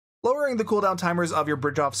Lowering the cooldown timers of your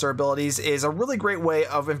bridge officer abilities is a really great way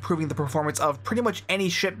of improving the performance of pretty much any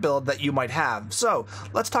ship build that you might have. So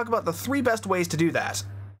let's talk about the 3 best ways to do that.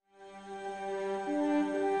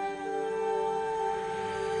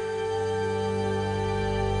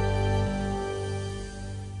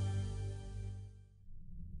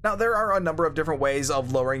 Now, there are a number of different ways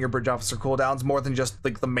of lowering your bridge officer cooldowns, more than just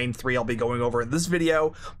like the main 3 I'll be going over in this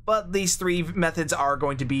video, but these 3 methods are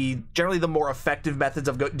going to be generally the more effective methods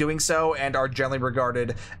of doing so, and are generally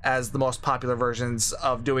regarded as the most popular versions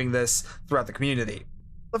of doing this throughout the community.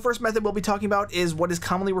 The first method we'll be talking about is what is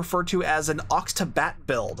commonly referred to as an aux to bat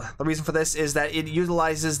build. The reason for this is that it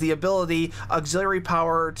utilizes the ability auxiliary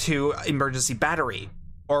power to emergency battery,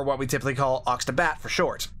 or what we typically call aux to bat for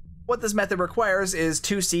short. What this method requires is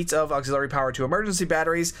 2 seats of auxiliary power to emergency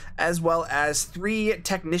batteries, as well as 3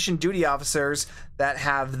 technician duty officers that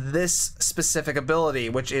have this specific ability,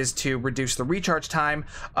 which is to reduce the recharge time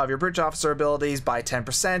of your bridge officer abilities by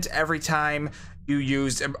 10% every time you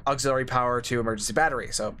use auxiliary power to emergency battery.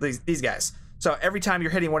 So these guys. So every time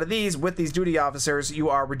you're hitting one of these with these duty officers, you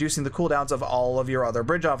are reducing the cooldowns of all of your other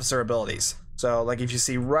bridge officer abilities. So like if you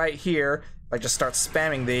see right here, if I just start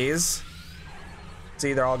spamming these,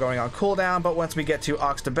 see, they're all going on cooldown, but once we get to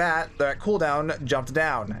aux to bat, that cooldown jumped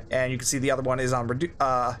down, and you can see the other one is on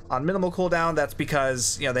minimal cooldown. That's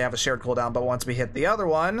because, you know, they have a shared cooldown, but once we hit the other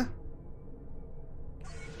one,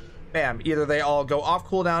 bam, either they all go off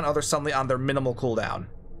cooldown or they're suddenly on their minimal cooldown.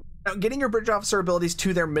 Now, getting your bridge officer abilities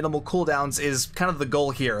to their minimal cooldowns is kind of the goal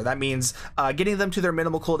here. That means getting them to their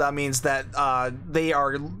minimal cooldown means that the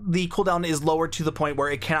cooldown is lowered to the point where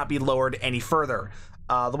it cannot be lowered any further.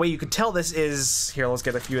 The way you can tell this is, here, let's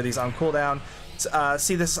get a few of these on cooldown.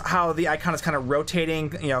 See this, how the icon is kind of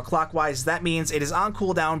rotating, you know, clockwise. That means it is on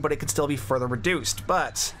cooldown, but it can still be further reduced.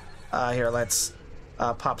 But here, let's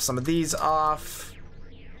pop some of these off.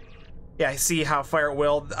 Yeah, see how fire at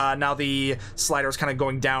will, now the slider is kind of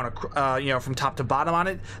going down, you know, from top to bottom on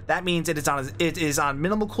it. That means it is on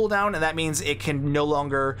minimal cooldown, and that means it can no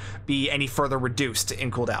longer be any further reduced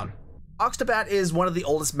in cooldown. Aux to bat is one of the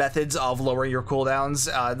oldest methods of lowering your cooldowns.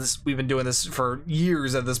 We've been doing this for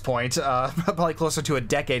years at this point, probably closer to a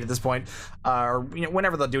decade at this point, or you know,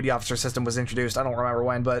 whenever the duty officer system was introduced. I don't remember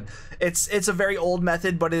when, but it's a very old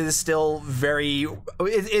method, but it is still very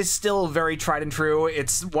tried and true.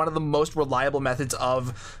 It's one of the most reliable methods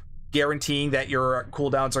of guaranteeing that your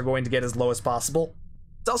cooldowns are going to get as low as possible.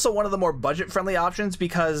 It's also one of the more budget-friendly options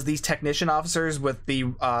because these technician officers with the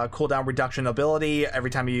cooldown reduction ability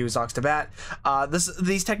every time you use aux to bat,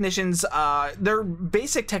 these technicians, they're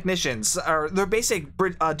basic technicians, or they're basic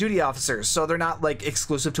duty officers, so they're not like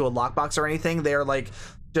exclusive to a lockbox or anything. They're like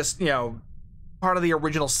just, you know, part of the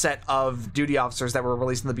original set of duty officers that were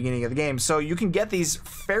released in the beginning of the game, so you can get these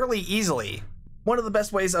fairly easily. One of the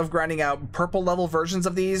best ways of grinding out purple level versions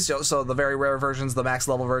of these, so the very rare versions, the max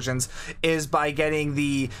level versions, is by getting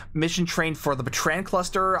the mission train for the Bertrand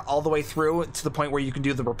cluster all the way through to the point where you can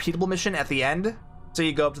do the repeatable mission at the end. So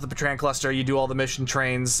you go up to the Bertrand cluster, you do all the mission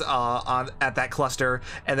trains at that cluster,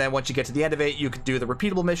 and then once you get to the end of it, you can do the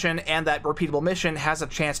repeatable mission, and that repeatable mission has a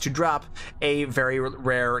chance to drop a very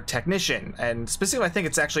rare technician. And specifically, I think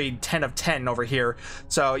it's actually 10 of 10 over here.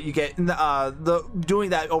 So you get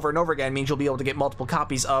doing that over and over again means you'll be able to get multiple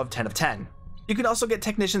copies of 10 of 10. You can also get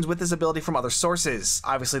technicians with this ability from other sources.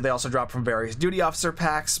 Obviously, they also drop from various duty officer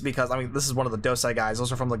packs, because, I mean, this is one of the Dosai guys.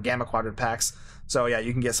 Those are from the Gamma Quadrant packs. So yeah,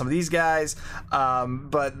 you can get some of these guys,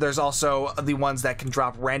 but there's also the ones that can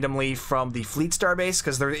drop randomly from the Fleet Starbase,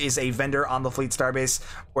 because there is a vendor on the Fleet Starbase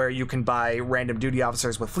where you can buy random duty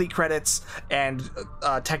officers with fleet credits, and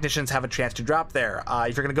technicians have a chance to drop there.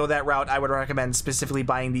 If you're going to go that route, I would recommend specifically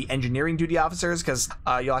buying the engineering duty officers, because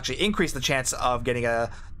you'll actually increase the chance of getting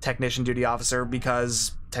a technician duty officer,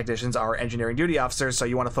 because technicians are engineering duty officers, so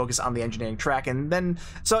you want to focus on the engineering track. And then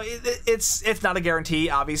so it's not a guarantee,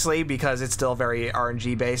 obviously, because it's still very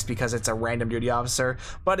RNG based, because it's a random duty officer.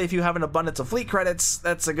 But if you have an abundance of fleet credits,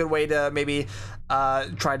 that's a good way to maybe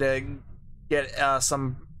try to get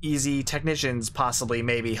some easy technicians, possibly,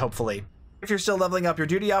 maybe, hopefully. If you're still leveling up your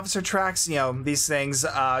duty officer tracks, you know, these things,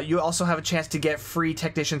 you also have a chance to get free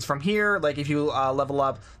technicians from here. Like if you level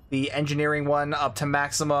up the engineering one up to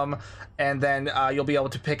maximum, and then you'll be able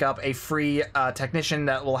to pick up a free technician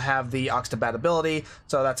that will have the aux to bat ability.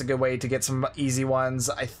 So that's a good way to get some easy ones.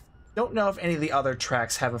 I don't know if any of the other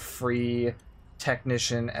tracks have a free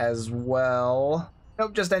technician as well.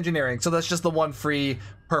 Nope, just engineering. So that's just the one free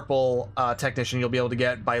purple technician you'll be able to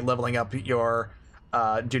get by leveling up your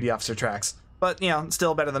duty officer tracks. But, you know,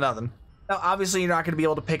 still better than nothing. Now, obviously, you're not going to be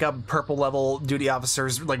able to pick up purple level duty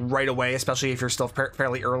officers like right away, especially if you're still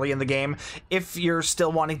fairly early in the game. If you're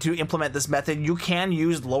still wanting to implement this method, you can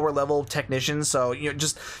use lower level technicians. So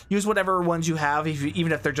just use whatever ones you have,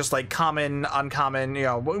 even if they're just like common, uncommon,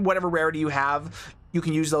 whatever rarity you have. You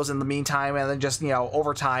can use those in the meantime, and then just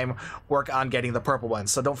over time work on getting the purple ones.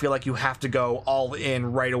 So don't feel like you have to go all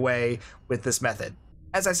in right away with this method.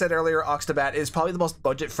 As I said earlier, Oxtabat is probably the most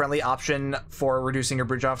budget-friendly option for reducing your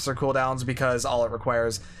bridge officer cooldowns because all it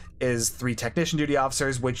requires is 3 technician duty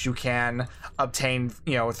officers, which you can obtain,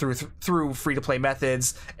 through free-to-play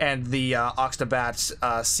methods, and the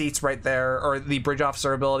Oxtabat seats right there, or the bridge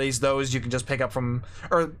officer abilities. Those you can just pick up from,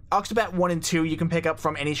 or Oxtabat 1 and 2 you can pick up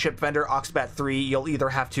from any ship vendor. Oxtabat 3 you'll either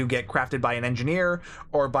have to get crafted by an engineer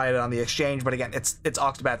or buy it on the exchange. But again, it's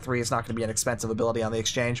Oxtabat 3. It's not going to be an expensive ability on the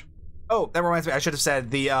exchange. Oh, that reminds me, I should have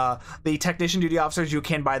said the technician duty officers, you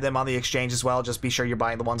can buy them on the exchange as well. Just be sure you're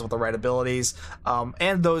buying the ones with the right abilities.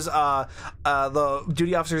 And those the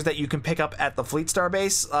duty officers that you can pick up at the Fleet Star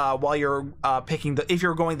base while you're picking if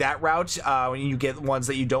you're going that route, when you get ones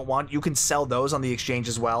that you don't want, you can sell those on the exchange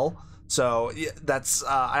as well. So that's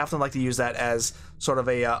I often like to use that as sort of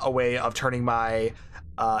a way of turning my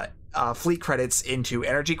fleet credits into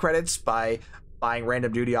energy credits by buying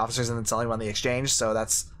random duty officers and then selling them on the exchange. So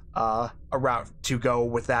that's a route to go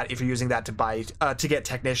with that. If you're using that to buy to get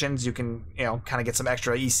technicians, you can kind of get some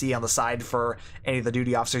extra EC on the side for any of the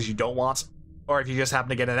duty officers you don't want. Or if you just happen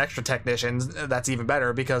to get an extra technician, that's even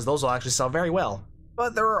better because those will actually sell very well.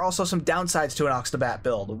 But there are also some downsides to an Oxtabat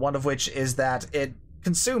build, one of which is that it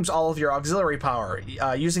consumes all of your auxiliary power.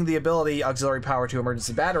 Using the ability auxiliary power to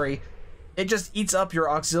emergency battery, it just eats up your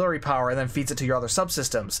auxiliary power and then feeds it to your other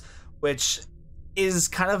subsystems, which is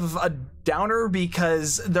kind of a downer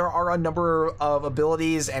because there are a number of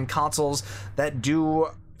abilities and consoles that do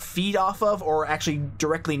feed off of or actually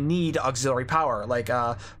directly need auxiliary power, like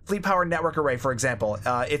Fleet Power Network Array, for example.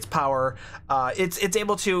 Its power, it's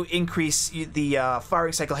able to increase the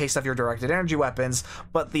firing cycle haste of your directed energy weapons,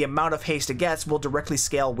 but the amount of haste it gets will directly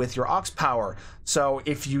scale with your aux power. So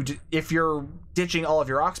if you're ditching all of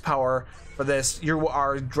your aux power for this, you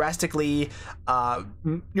are drastically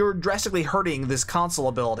hurting this console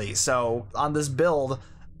ability. So on this build,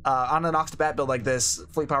 on an Oxtabat build like this,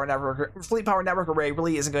 Fleet Power Network Array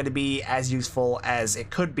really isn't going to be as useful as it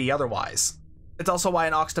could be otherwise. It's also why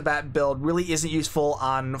an Oxtabat build really isn't useful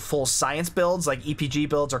on full science builds like EPG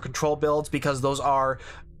builds or control builds, because those are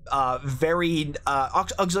auxiliary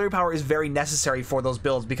power is very necessary for those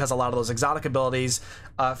builds, because a lot of those exotic abilities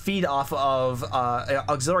feed off of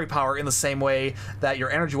auxiliary power in the same way that your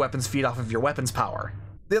energy weapons feed off of your weapons power.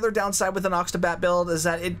 The other downside with an Oxtabat build is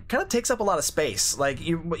that it kind of takes up a lot of space. Like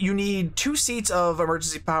you need 2 seats of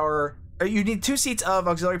emergency power, or you need 2 seats of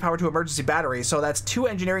auxiliary power to emergency battery, so that's 2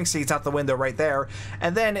 engineering seats out the window right there,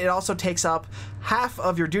 and then it also takes up half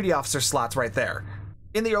of your duty officer slots right there.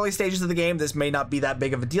 In the early stages of the game, this may not be that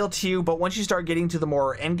big of a deal to you, but once you start getting to the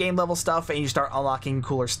more end-game level stuff and you start unlocking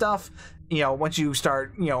cooler stuff, once you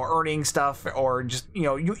start, earning stuff, or just,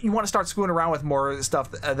 you want to start screwing around with more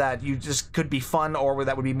stuff that you just could be fun or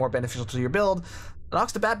that would be more beneficial to your build, an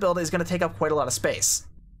Oxtabat build is going to take up quite a lot of space.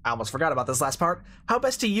 I almost forgot about this last part. How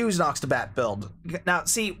best to use an Oxtabat build. Now,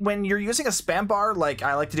 see, when you're using a spam bar, like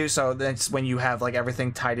I like to do, so that's when you have like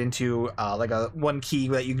everything tied into like a one key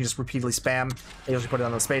that you can just repeatedly spam. I usually put it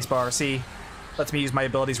on the space bar. See, lets me use my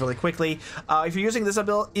abilities really quickly. If you're using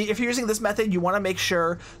this method, you want to make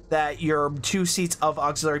sure that your 2 seats of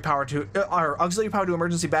auxiliary power to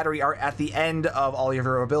emergency battery are at the end of all of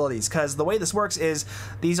your abilities, because the way this works is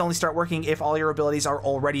these only start working if all your abilities are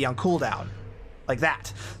already on cooldown. Like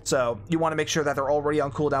that. So you want to make sure that they're already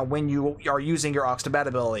on cooldown when you are using your Oxtabat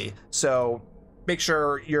ability. So make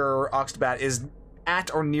sure your Oxtabat is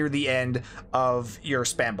at or near the end of your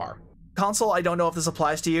spam bar. Console, I don't know if this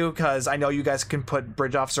applies to you, because I know you guys can put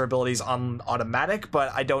bridge officer abilities on automatic,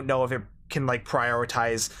 but I don't know if it can like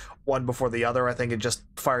prioritize one before the other. I think it just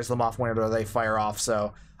fires them off whenever they fire off.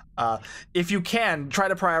 So if you can, try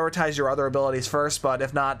to prioritize your other abilities first, but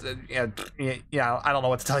if not, I don't know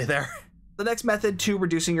what to tell you there. The next method to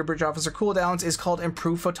reducing your bridge officer cooldowns is called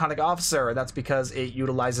Improved Photonic Officer, and that's because it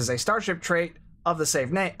utilizes a starship trait of the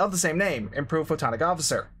same name, Improved Photonic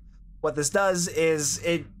Officer. What this does is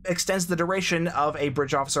it extends the duration of a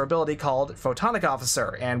bridge officer ability called Photonic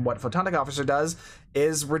Officer, and what Photonic Officer does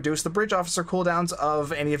is reduce the bridge officer cooldowns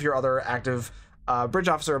of any of your other active bridge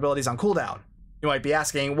officer abilities on cooldown. You might be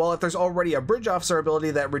asking, well, if there's already a bridge officer ability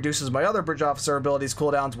that reduces my other bridge officer abilities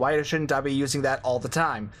cooldowns, why shouldn't I be using that all the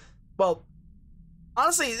time? Well,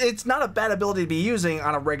 Honestly, it's not a bad ability to be using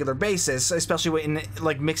on a regular basis, especially when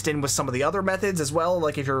like mixed in with some of the other methods as well.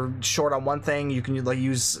 Like if you're short on one thing, you can like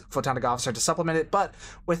use Photonic Officer to supplement it. But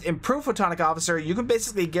with improved Photonic Officer, you can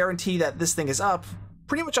basically guarantee that this thing is up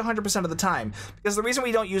pretty much 100% of the time, because the reason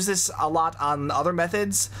we don't use this a lot on other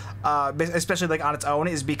methods, especially like on its own,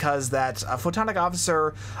 is because that Photonic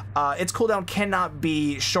Officer, its cooldown cannot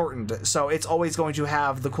be shortened, so it's always going to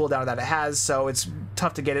have the cooldown that it has, so it's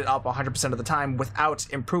tough to get it up 100% of the time without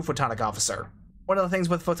improved Photonic Officer. One of the things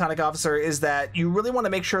with Photonic Officer is that you really want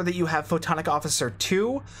to make sure that you have Photonic Officer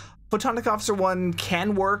 2. Photonic Officer 1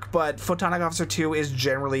 can work, but Photonic Officer 2 is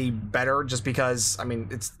generally better just because, I mean,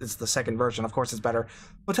 it's the second version, of course it's better.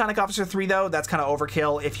 Photonic Officer 3, though, that's kind of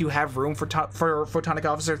overkill. If you have room for Photonic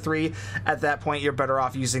Officer 3, at that point you're better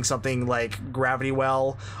off using something like Gravity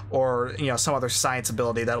Well or, you know, some other science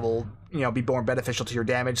ability that will, you know, be more beneficial to your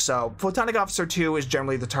damage. So Photonic Officer 2 is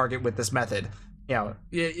generally the target with this method, you know,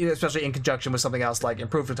 especially in conjunction with something else like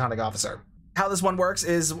Improved Photonic Officer. How this one works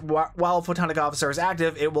is while Photonic Officer is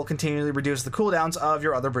active, it will continually reduce the cooldowns of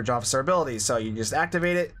your other Bridge Officer abilities. So you just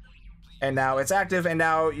activate it, and now it's active, and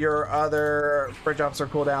now your other Bridge Officer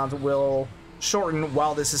cooldowns will shorten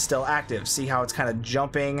while this is still active. See how it's kind of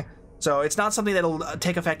jumping? So it's not something that'll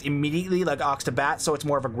take effect immediately like Ox to Bat, so it's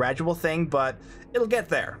more of a gradual thing, but it'll get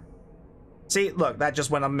there. See, look, that just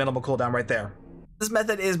went on minimal cooldown right there. This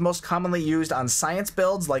method is most commonly used on science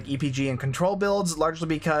builds like EPG and control builds, largely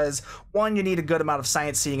because, one, you need a good amount of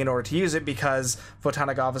science seeing in order to use it because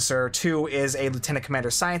Photonic Officer 2 is a Lieutenant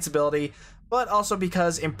Commander science ability, but also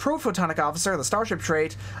because Improved Photonic Officer, the Starship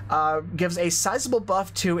trait, gives a sizable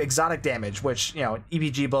buff to exotic damage, which, you know,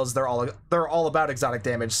 EPG builds, they're all about exotic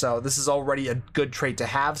damage, so this is already a good trait to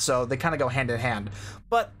have, so they kind of go hand in hand.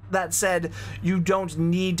 But that said, you don't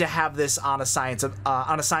need to have this on a science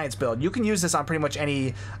build. You can use this on pretty much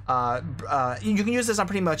any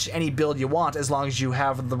build you want, as long as you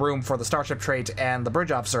have the room for the Starship trait and the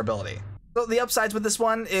Bridge Officer ability. So the upsides with this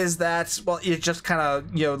one is that, well, you just kind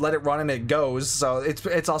of, you know, let it run and it goes. So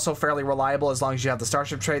it's also fairly reliable as long as you have the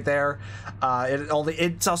Starship trait there.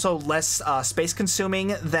 It's also less space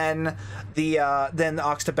consuming than the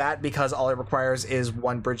Ox to Bat, because all it requires is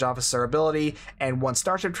one Bridge Officer ability and one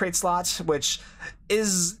Starship trait slot, which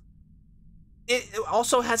is. It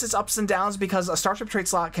also has its ups and downs because a Starship trait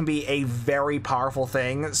slot can be a very powerful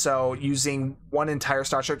thing. So using one entire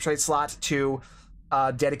Starship trait slot to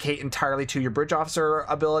dedicate entirely to your Bridge Officer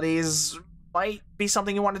abilities might be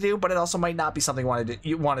something you want to do, but it also might not be something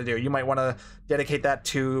you want to do. You might want to dedicate that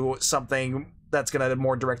to something that's going to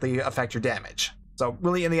more directly affect your damage. So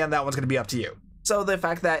really, in the end, that one's going to be up to you. So the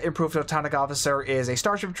fact that Improved Photonic Officer is a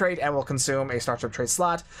Starship trait and will consume a Starship trait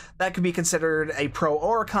slot, that could be considered a pro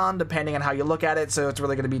or a con depending on how you look at it. So it's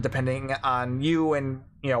really going to be depending on you and,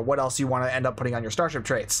 you know, what else you want to end up putting on your Starship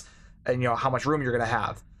traits and, you know, how much room you're going to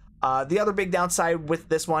have. The other big downside with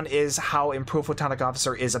this one is how Improved Photonic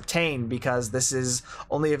Officer is obtained, because this is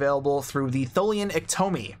only available through the Tholian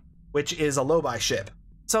Iktomi, which is a low-buy ship.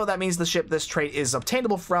 So that means the ship this trait is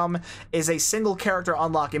obtainable from is a single character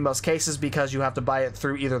unlock in most cases, because you have to buy it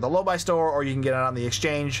through either the low-buy store or you can get it on the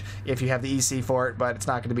exchange if you have the EC for it, but it's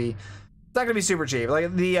not going to be super cheap.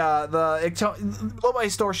 Like the low-buy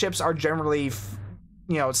store ships are generally,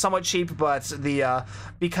 you know, somewhat cheap, but the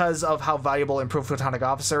because of how valuable Improved Photonic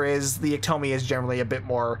Officer is, the Iktomi is generally a bit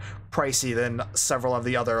more pricey than several of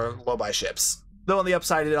the other low-buy ships. Though on the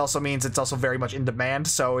upside, it also means it's also very much in demand,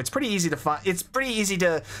 so it's pretty easy to find. It's pretty easy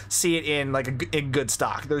to see it in like in good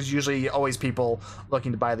stock. There's usually always people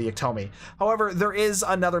looking to buy the Iktomi. However, there is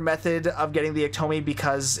another method of getting the Iktomi,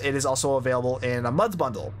 because it is also available in a Muds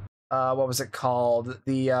bundle. What was it called?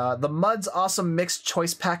 The Muds Awesome Mixed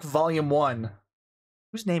Choice Pack Volume 1.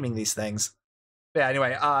 Who's naming these things? Yeah,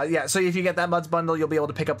 anyway, yeah, so if you get that Muds bundle, you'll be able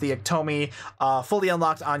to pick up the Iktomi fully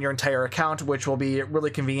unlocked on your entire account, which will be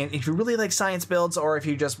really convenient if you really like science builds, or if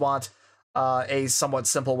you just want a somewhat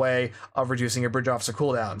simple way of reducing your Bridge Officer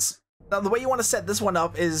cooldowns. Now, the way you want to set this one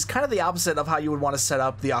up is kind of the opposite of how you would want to set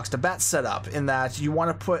up the Ox to Bat setup, in that you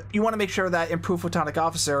want to make sure that Improved Photonic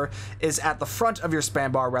Officer is at the front of your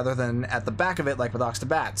spam bar rather than at the back of it like with Ox to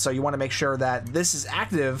Bat. So you want to make sure that this is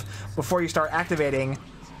active before you start activating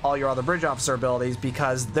all your other Bridge Officer abilities,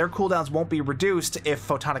 because their cooldowns won't be reduced if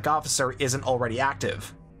Photonic Officer isn't already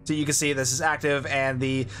active. So you can see this is active, and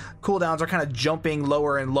the cooldowns are kind of jumping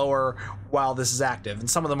lower and lower while this is active, and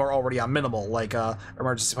some of them are already on minimal, like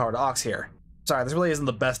Emergency Powered Ox here. Sorry, this really isn't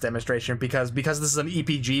the best demonstration, because this is an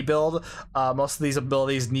EPG build, most of these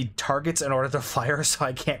abilities need targets in order to fire, so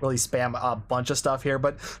I can't really spam a bunch of stuff here,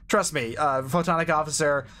 but trust me, Photonic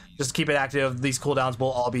Officer, just keep it active. These cooldowns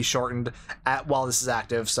will all be shortened while this is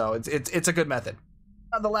active, so it's a good method.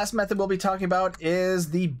 The last method we'll be talking about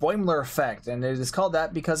is the Boimler Effect, and it is called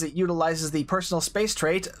that because it utilizes the personal space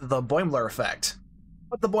trait, the Boimler Effect.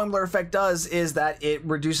 What the Boimler Effect does is that it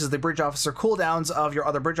reduces the bridge officer cooldowns of your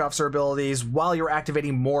other bridge officer abilities while you're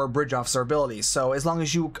activating more bridge officer abilities. So as long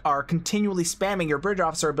as you are continually spamming your bridge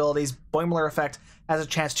officer abilities, Boimler Effect has a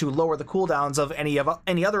chance to lower the cooldowns of any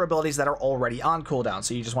other abilities that are already on cooldown.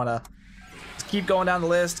 So you just want to keep going down the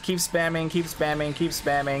list, keep spamming, keep spamming, keep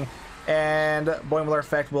spamming, and Boimler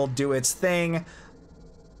Effect will do its thing.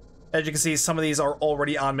 As you can see, some of these are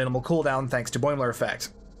already on minimal cooldown thanks to Boimler Effect.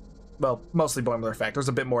 Well, mostly Boimler Effect. There's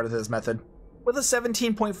a bit more to this method. With a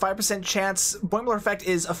 17.5% chance, Boimler Effect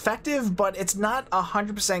is effective, but it's not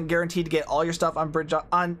 100% guaranteed to get all your stuff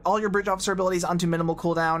on all your bridge officer abilities onto minimal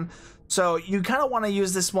cooldown. So you kind of want to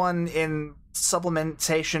use this one in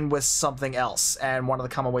supplementation with something else, and one of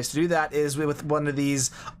the common ways to do that is with one of these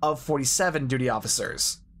of 47 duty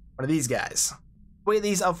officers. One of these guys. The way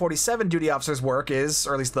these of 47 duty officers work is,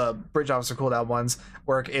 or at least the bridge officer cooldown ones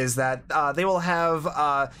work, is that they will have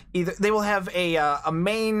a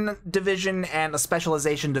main division and a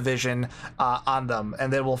specialization division on them,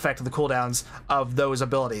 and they will affect the cooldowns of those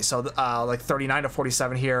abilities. So like 39 to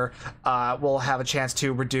 47 here will have a chance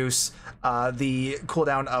to reduce the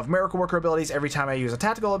cooldown of miracle worker abilities every time I use a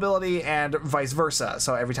tactical ability, and vice versa.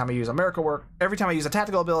 So every time I use a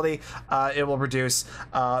tactical ability, it will reduce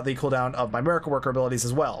the cooldown of my miracle worker abilities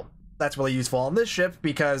as well. That's really useful on this ship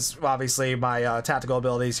because obviously my tactical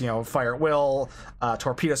abilities, you know, fire at will,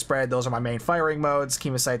 torpedo spread, those are my main firing modes.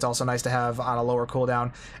 Chemosight's also nice to have on a lower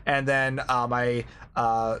cooldown. And then my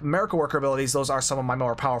miracle worker abilities, those are some of my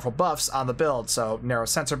more powerful buffs on the build. So narrow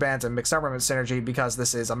sensor bands and mixed armament synergy, because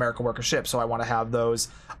this is a miracle worker ship, so I want to have those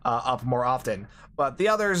up more often. But the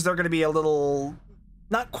others, they're going to be a little...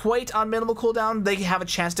 not quite on minimal cooldown. They have a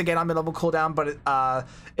chance to get on minimal cooldown, but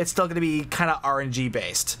it's still going to be kind of RNG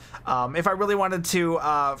based. If I really wanted to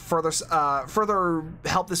further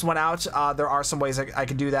help this one out, there are some ways I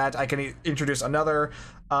can do that. I can introduce another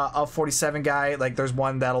of 47 guy. Like there's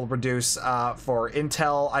one that'll reduce for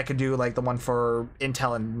Intel. I could do like the one for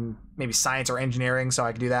Intel and maybe science or engineering, so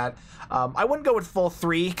I could do that. I wouldn't go with full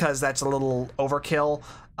 3 because that's a little overkill,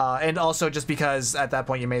 and also just because at that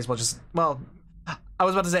point you may as well just, well, I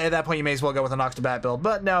was about to say at that point you may as well go with an Octobat build,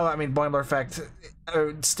 but no, I mean Boimler Effect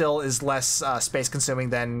still is less space consuming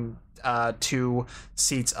than 2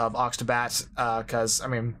 seats of Octobat, because I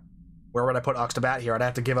mean, where would I put Octobat here? I'd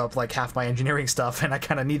have to give up like half my engineering stuff, and I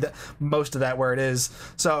kind of need most of that where it is.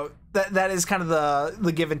 So that is kind of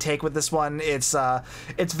the give and take with this one. It's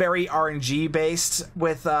very RNG based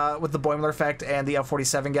with the Boimler Effect and the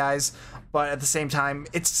F-47 guys, but at the same time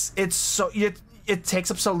it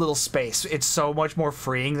takes up so little space. It's so much more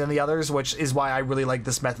freeing than the others, which is why I really like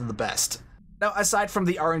this method the best. Now, aside from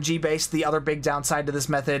the RNG base, the other big downside to this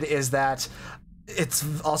method is that it's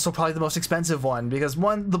also probably the most expensive one, because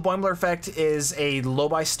one, the Boimler Effect is a low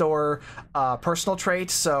buy store personal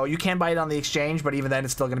trait, so you can buy it on the exchange, but even then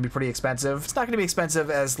it's still going to be pretty expensive. It's not going to be expensive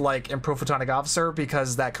as like Improved Photonic Officer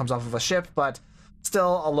because that comes off of a ship, but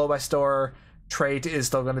still a low buy store trait is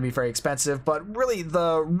still going to be very expensive. But really,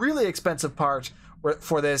 the really expensive part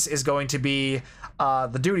for this is going to be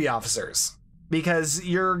the duty officers, because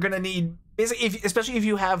you're going to need, especially if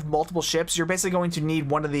you have multiple ships, you're basically going to need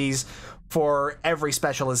one of these for every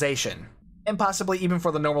specialization, and possibly even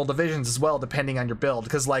for the normal divisions as well, depending on your build,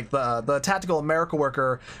 because like the tactical miracle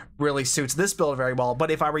worker really suits this build very well. But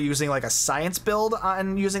if I were using like a science build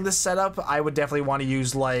on using this setup, I would definitely want to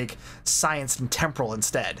use like science and temporal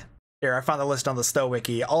instead. Here, I found the list on the Stow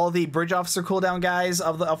Wiki. All the bridge officer cooldown guys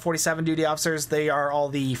of the 47 duty officers, they are all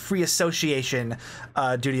the free association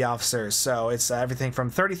duty officers. So it's everything from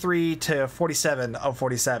 33 to 47 of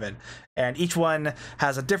 47. And each one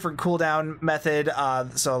has a different cooldown method.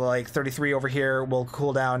 So like 33 over here will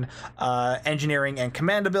cool down engineering and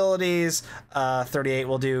command abilities. 38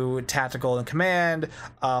 will do tactical and command.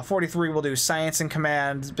 43 will do science and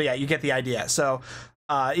command. But yeah, you get the idea. So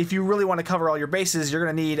if you really want to cover all your bases, you're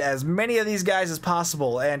going to need as many of these guys as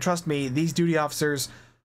possible. And trust me, these duty officers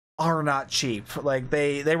are not cheap. Like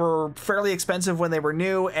they were fairly expensive when they were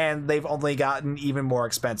new, and they've only gotten even more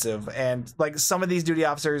expensive. And like some of these duty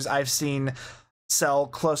officers I've seen sell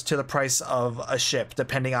close to the price of a ship,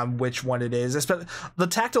 depending on which one it is. The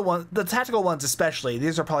tactical ones especially.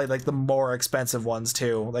 These are probably like the more expensive ones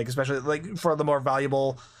too. Like especially like for the more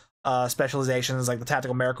valuable specializations, like the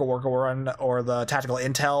tactical miracle worker one or the tactical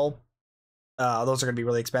intel. Those are going to be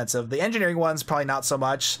really expensive. The engineering ones probably not so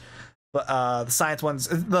much, but the science ones,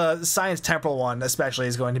 the science temporal one especially,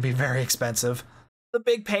 is going to be very expensive. The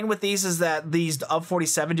big pain with these is that these of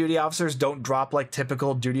 47 duty officers don't drop like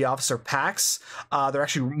typical duty officer packs. They're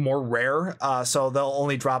actually more rare, so they'll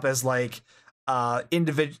only drop as like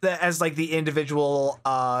the individual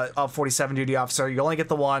of 47 duty officer. You only get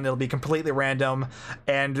the one. It'll be completely random,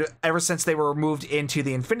 and ever since they were moved into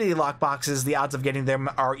the Infinity Lock boxes, the odds of getting them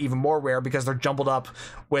are even more rare because they're jumbled up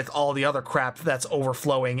with all the other crap that's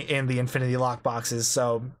overflowing in the Infinity Lock boxes.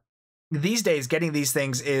 So these days, getting these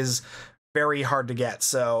things is very hard to get.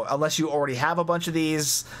 So unless you already have a bunch of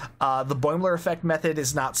these, the Boimler Effect method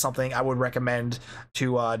is not something I would recommend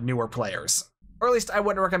to newer players. Or at least I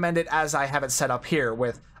wouldn't recommend it as I have it set up here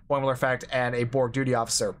with Boimler Effect and a Borg duty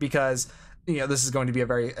officer, because this is going to be a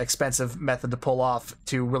very expensive method to pull off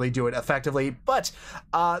to really do it effectively. But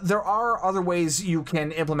there are other ways you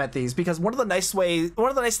can implement these, because one of the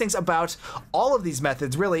nice things about all of these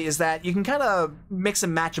methods really is that you can kind of mix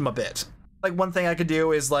and match them a bit. Like, one thing I could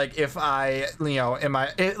do is, like, if I,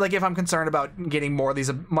 if I'm concerned about getting more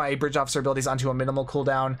of my bridge officer abilities onto a minimal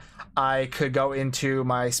cooldown, I could go into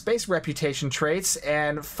my space reputation traits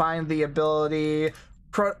and find the ability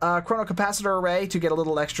chronocapacitor array to get a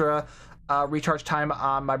little extra recharge time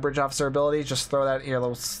on my bridge officer ability. Just throw that here,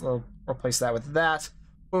 we'll replace that with that.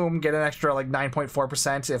 Boom, get an extra like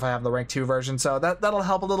 9.4% if I have the rank 2 version. So that'll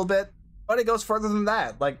help a little bit. But it goes further than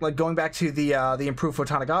that. Like going back to the improved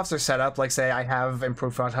Photonic Officer setup. Like, say I have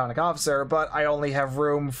improved Photonic Officer, but I only have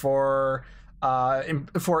room for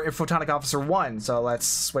Photonic Officer 1. So let's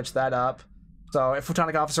switch that up. So if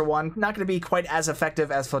Photonic Officer 1 not going to be quite as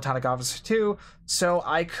effective as Photonic Officer 2, so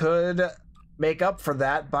I could make up for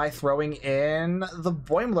that by throwing in the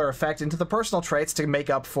Boimler Effect into the personal traits to make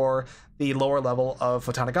up for the lower level of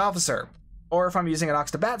Photonic Officer. Or if I'm using an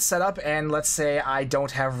Octobat setup, and let's say I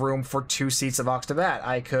don't have room for 2 seats of Octobat,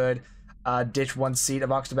 I could ditch 1 seat of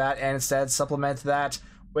Octobat and instead supplement that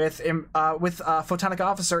with Photonic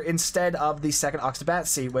Officer instead of the second Octobat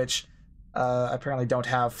seat, which I apparently don't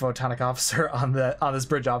have Photonic Officer on this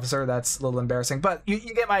bridge officer. That's a little embarrassing, but you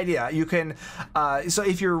get my idea. You can so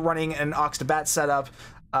if you're running an Octobat setup,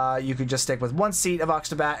 you could just stick with 1 seat of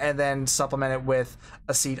Octobat and then supplement it with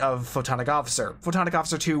a seat of Photonic Officer. Photonic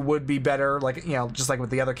Officer 2 would be better, like, just like with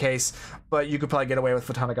the other case, but you could probably get away with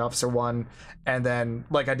Photonic Officer 1, and then,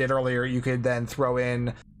 like I did earlier, you could then throw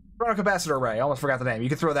in Chronocapacitor Array. I almost forgot the name. You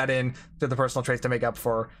could throw that in to the personal traits to make up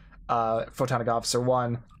for Photonic Officer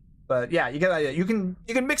 1. But yeah, you get the idea. You can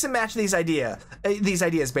mix and match these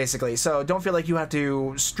ideas basically. So don't feel like you have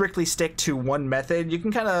to strictly stick to one method. You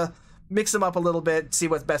can kind of mix them up a little bit, see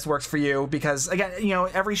what best works for you, because again,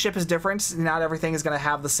 every ship is different. Not everything is going to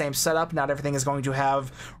have the same setup. Not everything is going to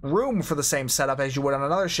have room for the same setup as you would on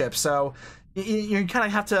another ship. So you kind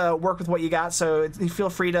of have to work with what you got. So feel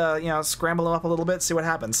free to scramble them up a little bit, see what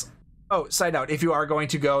happens. Oh, side note, if you are going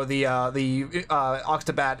to go the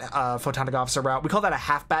Octobat Photonic Officer route, we call that a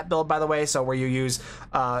half-bat build, by the way, so where you use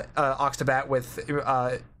Octobat with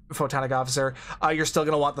Photonic Officer, you're still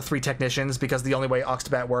going to want the 3 technicians, because the only way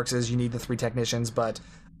Octobat works is you need the 3 technicians, but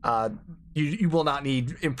you will not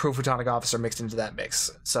need improved Photonic Officer mixed into that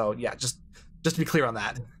mix. So yeah, just to be clear on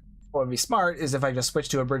that. What would be smart is if I just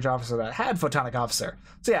switched to a bridge officer that had Photonic Officer.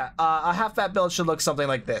 So yeah, a half-bat build should look something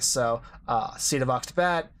like this. So seat of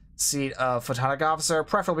Octobat, seat of Photonic Officer,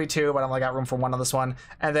 preferably 2, but I only got room for 1 on this one,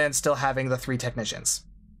 and then still having the 3 technicians.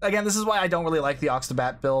 Again, this is why I don't really like the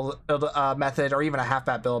Octobat build method, or even a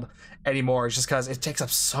half-bat build anymore. It's just because it takes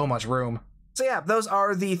up so much room. So yeah, those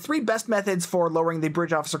are the 3 best methods for lowering the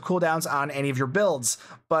bridge officer cooldowns on any of your builds.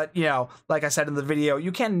 But, like I said in the video,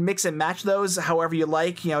 you can mix and match those however you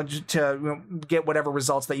like, to get whatever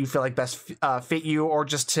results that you feel like best fit you, or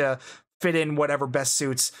just to fit in whatever best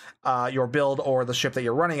suits your build or the ship that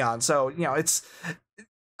you're running on. So,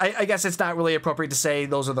 I guess it's not really appropriate to say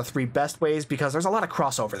those are the 3 best ways, because there's a lot of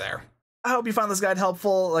crossover there. I hope you found this guide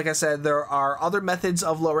helpful. Like I said, there are other methods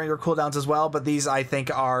of lowering your cooldowns as well, but these I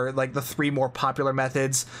think are like the 3 more popular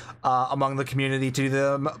methods among the community to do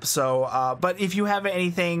them. So, but if you have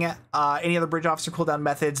any other bridge officer cooldown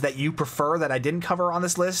methods that you prefer that I didn't cover on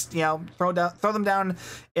this list, throw them down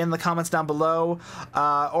in the comments down below.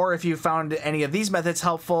 Or if you found any of these methods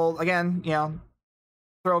helpful, again,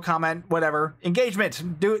 throw a comment, whatever.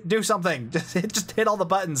 Engagement, do something. Just hit all the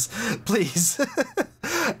buttons, please.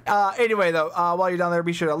 Anyway, though, while you're down there,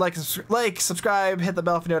 be sure to like, subscribe, hit the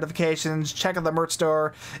bell for notifications, check out the merch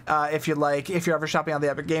store if you'd like. If you're ever shopping on the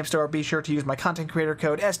Epic Game Store, be sure to use my content creator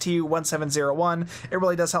code STU1701. It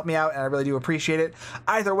really does help me out, and I really do appreciate it.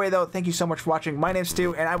 Either way, though, thank you so much for watching. My name's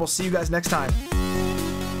Stu, and I will see you guys next time.